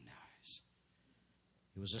contained eyes.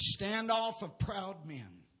 It was a standoff of proud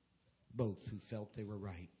men, both who felt they were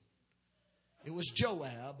right. It was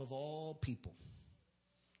Joab, of all people,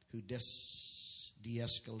 who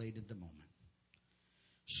de-escalated the moment.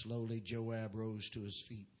 Slowly, Joab rose to his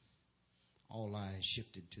feet. All eyes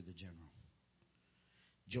shifted to the general.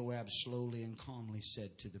 Joab slowly and calmly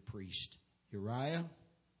said to the priest, Uriah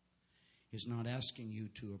is not asking you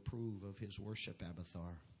to approve of his worship,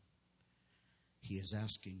 Abiathar. He is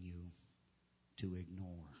asking you to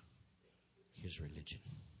ignore his religion.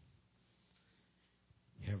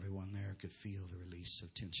 Everyone there could feel the release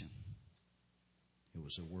of tension. It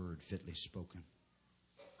was a word fitly spoken.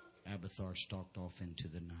 Abiathar stalked off into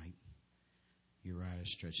the night. Uriah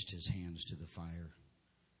stretched his hands to the fire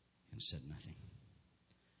and said nothing.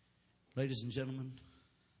 Ladies and gentlemen,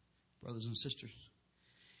 brothers and sisters,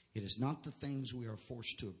 it is not the things we are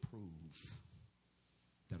forced to approve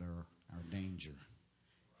that are our danger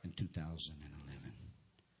in 2011.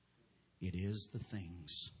 It is the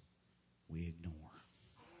things we ignore.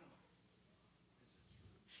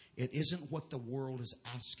 It isn't what the world is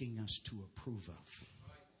asking us to approve of.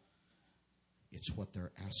 It's what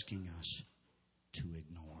they're asking us to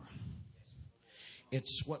ignore.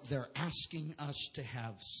 It's what they're asking us to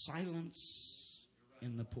have silence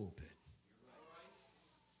in the pulpit.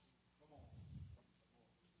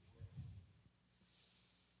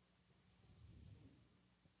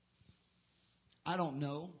 I don't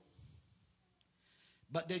know,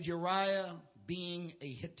 but did Uriah being a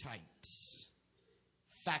Hittite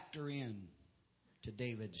factor in to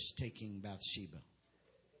David's taking Bathsheba?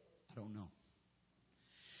 I don't know.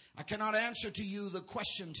 I cannot answer to you the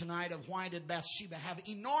question tonight of why did Bathsheba have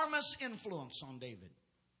enormous influence on David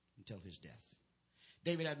until his death.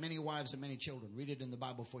 David had many wives and many children. Read it in the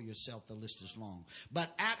Bible for yourself. The list is long.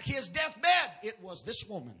 But at his deathbed, it was this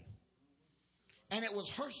woman. And it was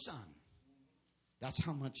her son. That's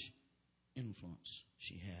how much influence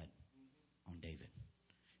she had on David.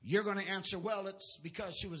 You're going to answer, well, it's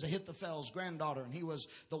because she was Ahithophel's granddaughter and he was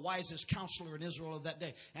the wisest counselor in Israel of that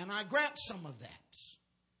day. And I grant some of that.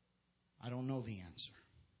 I don't know the answer.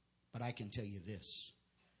 But I can tell you this.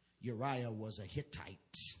 Uriah was a Hittite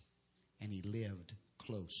and he lived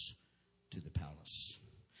close to the palace.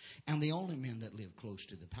 And the only men that lived close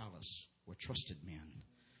to the palace were trusted men.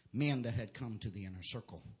 Men that had come to the inner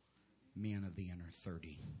circle. Men of the inner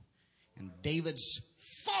 30. And David's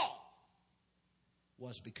fall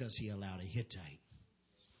was because he allowed a Hittite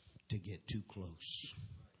to get too close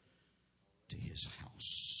to his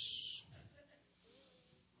house.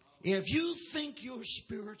 If you think you're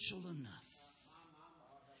spiritual enough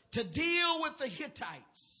to deal with the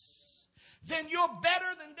Hittites, then you're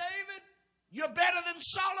better than David. You're better than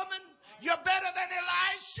Solomon. You're better than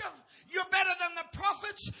Elisha. You're better than the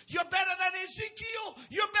prophets. You're better than Ezekiel.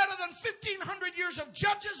 You're better than 1,500 years of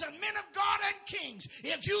judges and men of God and kings.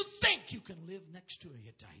 If you think you can live next to a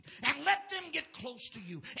Hittite and let them get close to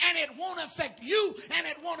you, and it won't affect you, and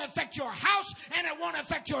it won't affect your house, and it won't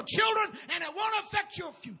affect your children, and it won't affect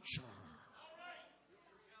your future.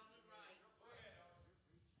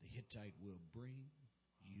 Hittite will bring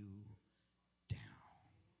you down.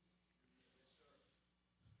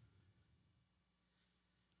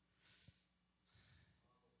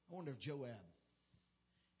 I wonder if Joab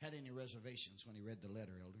had any reservations when he read the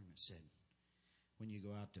letter, Elder, and it said, when you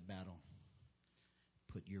go out to battle,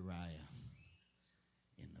 put Uriah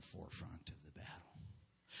in the forefront of the battle.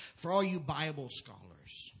 For all you Bible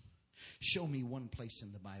scholars, show me one place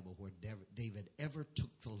in the Bible where David ever took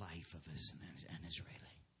the life of an Israeli.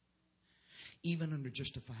 Even under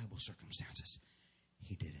justifiable circumstances,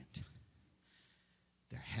 he didn't.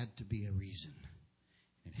 There had to be a reason.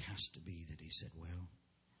 It has to be that he said, well,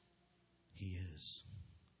 he is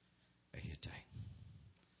a Hittite.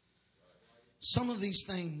 Some of these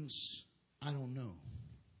things I don't know.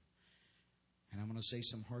 And I'm going to say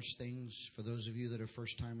some harsh things. For those of you that are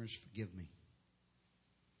first-timers, forgive me.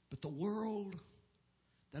 But the world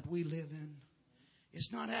that we live in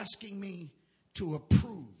is not asking me to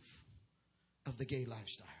approve of the gay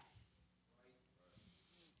lifestyle.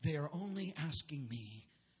 They are only asking me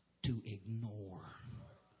to ignore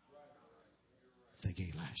the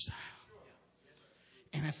gay lifestyle.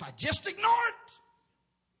 And if I just ignore it,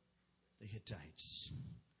 the Hittites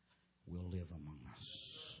will live among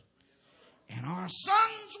us. And our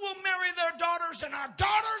sons will marry their daughters, and our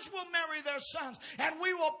daughters will marry their sons. And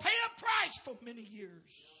we will pay a price for many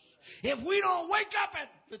years. If we don't wake up and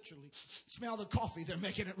literally smell the coffee, they're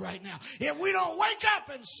making it right now. If we don't wake up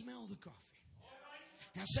and smell the coffee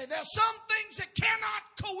and say there's some things that cannot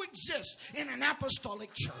coexist in an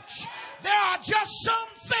apostolic church. There are just some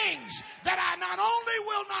things that I not only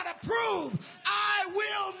will not approve, I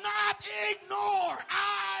will not ignore.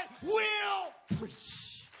 I will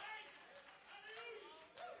preach.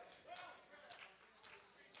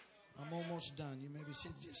 I'm almost done. You maybe say,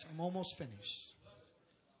 I'm almost finished.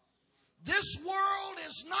 This world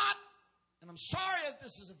is not, and I'm sorry if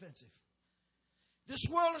this is offensive, this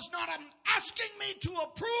world is not asking me to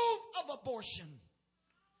approve of abortion.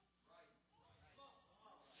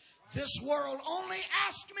 This world only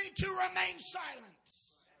asks me to remain silent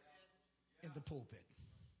in the pulpit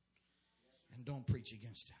and don't preach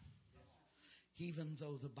against it. Even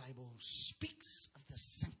though the Bible speaks of the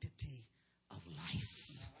sanctity of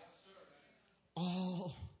life,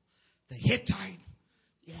 all the Hittite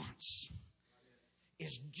wants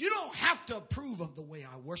is you don't have to approve of the way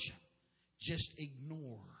I worship. Just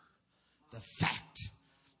ignore the fact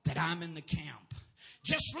that I'm in the camp.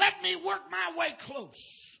 Just let me work my way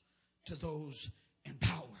close to those in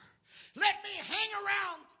power. Let me hang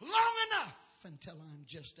around long enough until I'm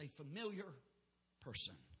just a familiar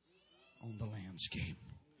person on the landscape.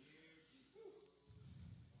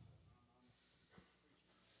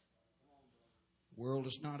 The world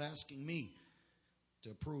is not asking me to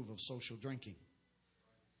approve of social drinking.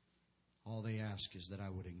 All they ask is that I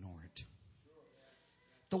would ignore it.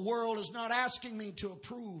 The world is not asking me to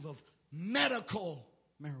approve of medical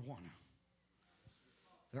marijuana.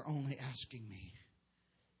 They're only asking me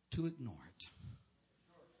to ignore it.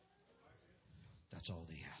 That's all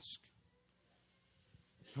they ask.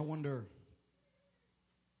 I wonder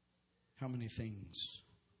how many things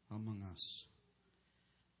among us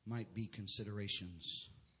might be considerations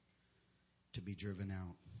to be driven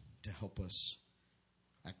out to help us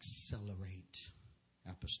accelerate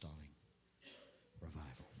apostolic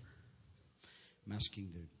revival. I'm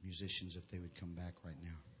asking the musicians if they would come back right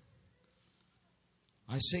now.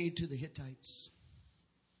 I say to the Hittites,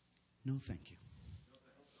 no thank you.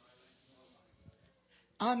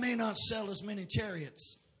 I may not sell as many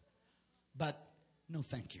chariots, but no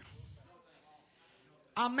thank you.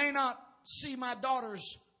 I may not see my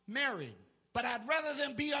daughters married, but I'd rather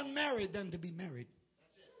them be unmarried than to be married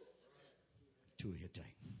to a Hittite.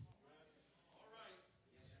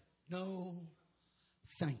 No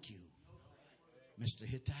thank you, Mr.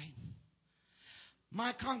 Hittite.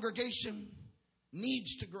 My congregation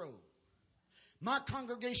needs to grow. My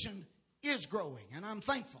congregation is growing, and I'm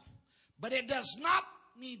thankful. But it does not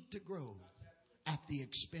need to grow at the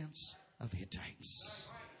expense of Hittites.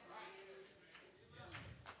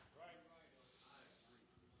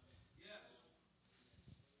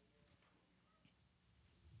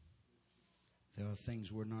 There are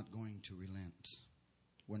things we're not going to relent.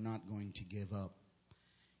 We're not going to give up.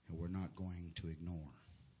 And we're not going to ignore.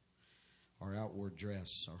 Our outward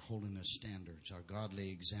dress, our holiness standards, our godly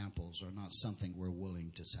examples are not something we're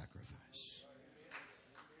willing to sacrifice.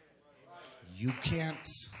 You can't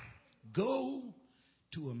go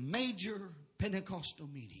to a major Pentecostal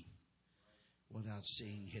meeting without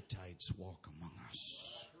seeing Hittites walk among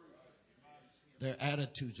us. Their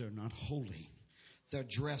attitudes are not holy. Their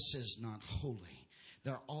dress is not holy.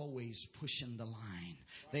 They're always pushing the line.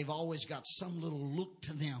 They've always got some little look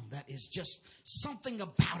to them that is just something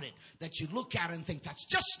about it that you look at and think, that's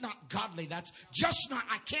just not godly. That's just not,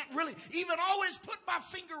 I can't really even always put my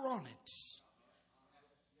finger on it.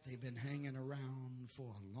 They've been hanging around for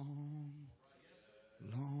a long,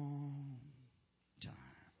 long time.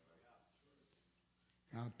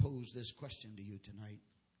 Now, I pose this question to you tonight.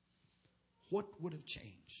 What would have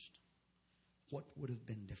changed? What would have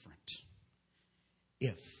been different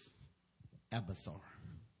if Abiathar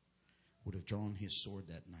would have drawn his sword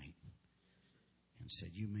that night and said,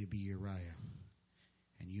 you may be Uriah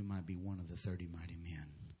and you might be one of the 30 mighty men,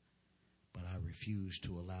 but I refuse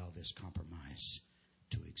to allow this compromise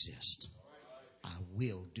to exist. I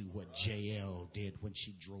will do what Jael did when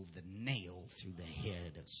she drove the nail through the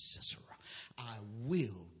head of Sisera. I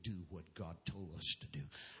will do what God told us to do.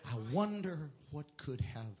 I wonder what could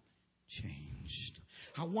have changed.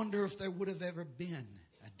 I wonder if there would have ever been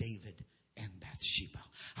a David and Bathsheba.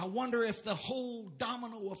 I wonder if the whole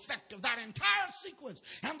domino effect of that entire sequence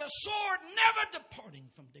and the sword never departing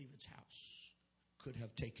from David's house could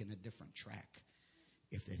have taken a different track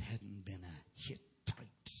if it hadn't been a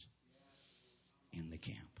Hittite in the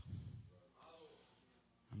camp.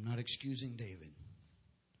 I'm not excusing David.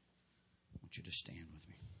 I want you to stand with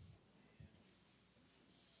me.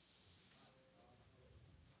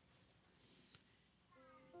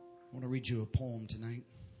 I want to read you a poem tonight.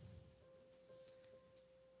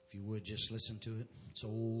 If you would, just listen to it. It's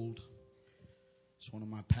old. It's one of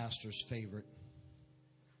my pastor's favorite.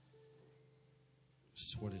 This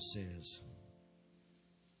is what it says.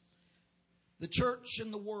 The church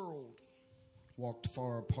and the world walked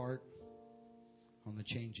far apart on the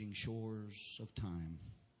changing shores of time.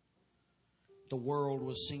 The world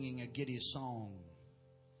was singing a giddy song,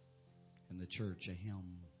 and the church a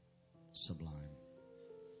hymn sublime.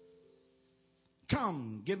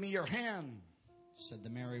 Come, give me your hand, said the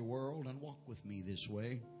merry world, and walk with me this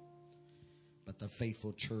way. But the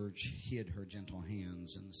faithful church hid her gentle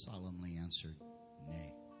hands and solemnly answered,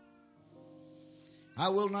 nay. I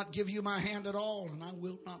will not give you my hand at all, and I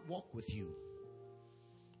will not walk with you.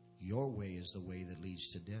 Your way is the way that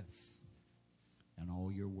leads to death, and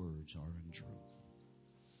all your words are untrue.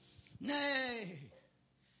 Nay,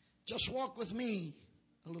 just walk with me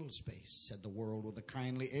a little space, said the world with a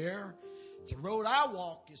kindly air. The road I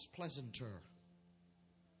walk is pleasanter,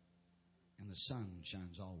 and the sun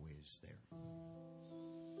shines always there.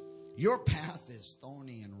 Your path is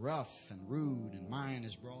thorny and rough and rude, and mine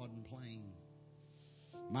is broad and plain.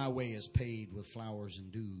 My way is paved with flowers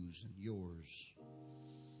and dews, and yours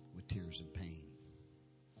with tears and pain.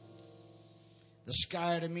 The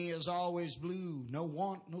sky to me is always blue, no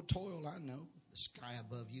want, no toil, I know. The sky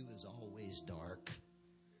above you is always dark.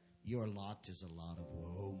 Your lot is a lot of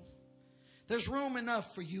woe. There's room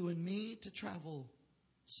enough for you and me to travel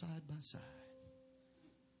side by side.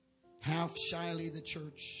 Half shyly the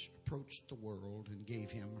church approached the world and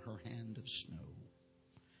gave him her hand of snow.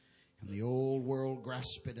 And the old world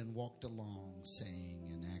grasped it and walked along,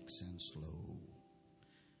 saying in accents low,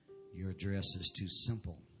 your dress is too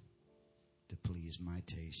simple to please my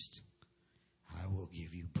taste. I will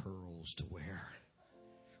give you pearls to wear,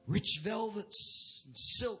 rich velvets and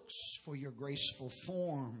silks for your graceful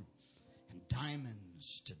form, and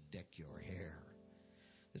diamonds to deck your hair.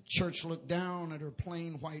 The church looked down at her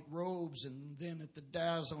plain white robes and then at the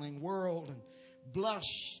dazzling world and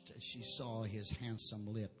blushed as she saw his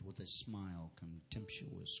handsome lip with a smile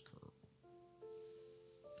contemptuous curl.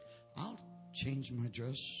 I'll change my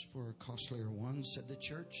dress for a costlier one, said the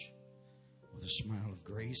church with a smile of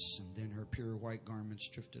grace, and then her pure white garments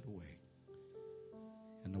drifted away,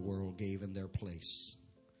 and the world gave in their place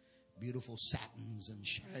beautiful satins and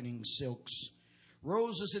shining silks,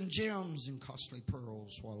 roses and gems and costly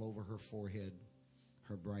pearls, while over her forehead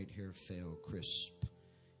her bright hair fell crisp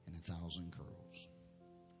in 1,000 curls.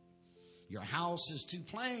 Your house is too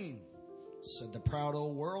plain, said the proud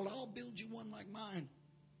old world. I'll build you one like mine,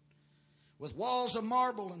 with walls of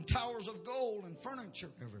marble and towers of gold and furniture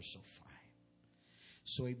ever so fine.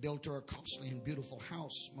 So he built her a costly and beautiful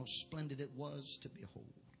house, most splendid it was to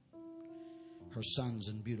behold. Her sons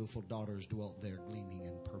and beautiful daughters dwelt there, gleaming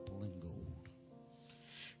in purple and gold.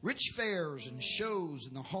 Rich fairs and shows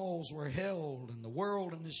in the halls were held, and the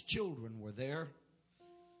world and his children were there.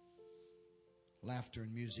 Laughter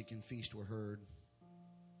and music and feast were heard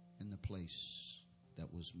in the place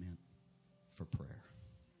that was meant for prayer.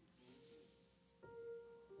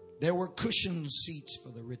 There were cushioned seats for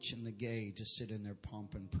the rich and the gay to sit in their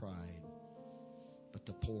pomp and pride. But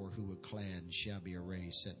the poor who were clad in shabby array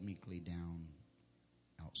sat meekly down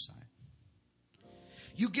outside.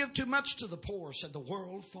 You give too much to the poor, said the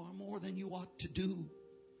world, far more than you ought to do.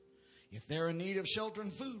 If they're in need of shelter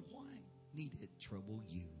and food, why need it trouble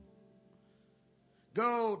you?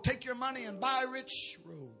 Go, take your money and buy rich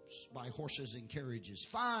robes, buy horses and carriages,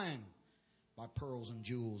 fine, buy pearls and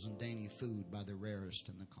jewels and dainty food, buy the rarest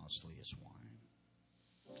and the costliest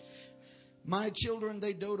wine. My children,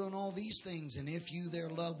 they dote on all these things, and if you their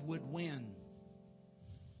love would win,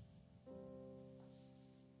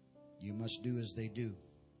 you must do as they do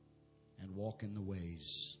and walk in the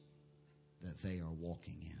ways that they are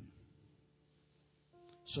walking in.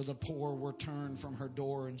 So the poor were turned from her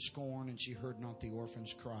door in scorn, and she heard not the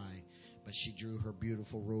orphans cry, but she drew her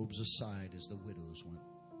beautiful robes aside as the widows went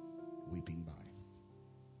weeping by.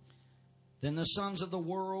 Then the sons of the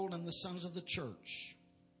world and the sons of the church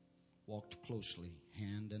walked closely,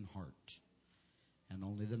 hand and heart, and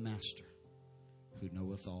only the Master, who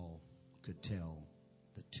knoweth all, could tell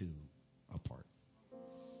the two apart.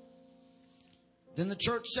 Then the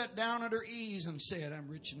church sat down at her ease and said, I'm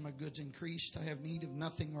rich and my goods increased. I have need of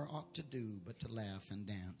nothing or aught to do but to laugh and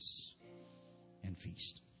dance and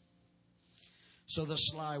feast. So the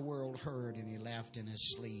sly world heard, and he laughed in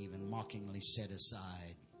his sleeve and mockingly set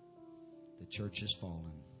aside, the church is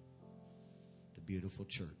fallen, the beautiful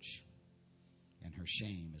church, and her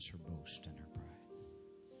shame is her boast and her pride.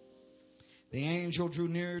 The angel drew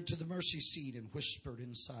near to the mercy seat and whispered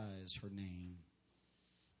in sighs her name.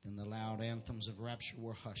 Then the loud anthems of rapture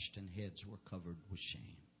were hushed, and heads were covered with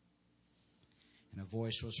shame. And a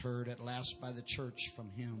voice was heard at last by the church from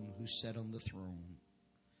him who sat on the throne.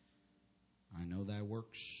 I know thy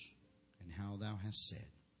works, and how thou hast said,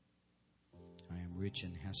 I am rich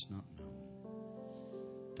and hast not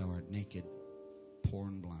known. Thou art naked, poor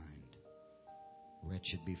and blind,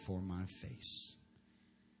 wretched before my face.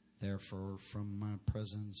 Therefore from my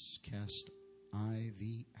presence cast I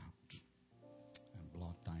thee out, and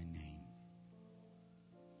blot thy name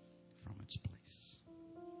from its place.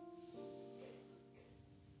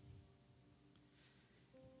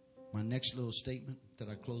 My next little statement that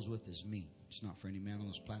I close with is me. It's not for any man on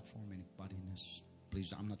this platform, anybody in this.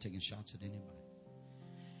 Please, I'm not taking shots at anybody.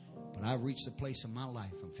 But I've reached a place in my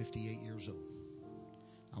life, I'm 58 years old.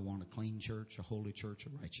 I want a clean church, a holy church, a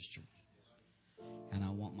righteous church. And I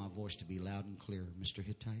want my voice to be loud and clear. Mr.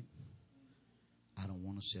 Hittite, I don't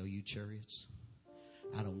want to sell you chariots.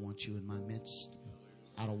 I don't want you in my midst.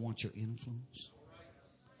 I don't want your influence.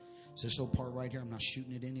 So this little part right here, I'm not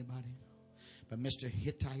shooting at anybody. But Mr.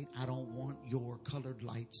 Hittite, I don't want your colored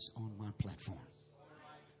lights on my platform.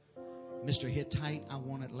 Mr. Hittite, I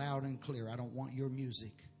want it loud and clear. I don't want your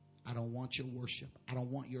music. I don't want your worship. I don't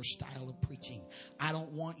want your style of preaching. I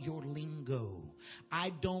don't want your lingo.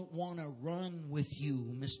 I don't want to run with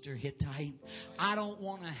you, Mr. Hittite. I don't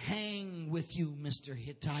want to hang with you, Mr.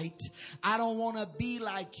 Hittite. I don't want to be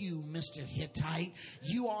like you, Mr. Hittite.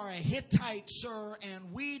 You are a Hittite, sir,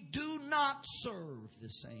 and we do not serve the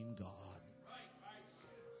same God.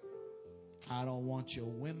 I don't want your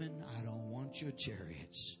women. I don't want your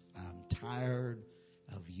chariots. I'm tired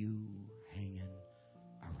of you hanging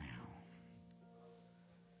around.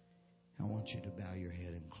 I want you to bow your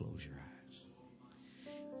head and close your eyes.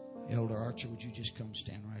 Elder Archer, would you just come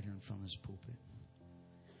stand right here in front of this pulpit?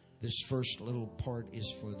 This first little part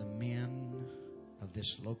is for the men of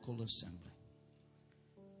this local assembly.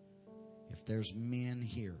 If there's men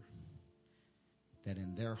here that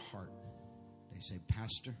in their heart, they say,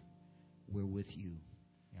 Pastor, we're with you,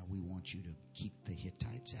 and we want you to keep the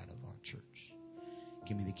Hittites out of our church.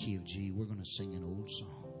 Give me the key of G. We're going to sing an old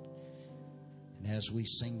song. And as we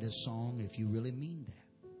sing this song, if you really mean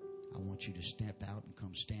that, I want you to step out and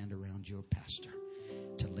come stand around your pastor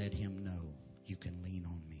to let him know you can lean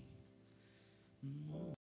on me.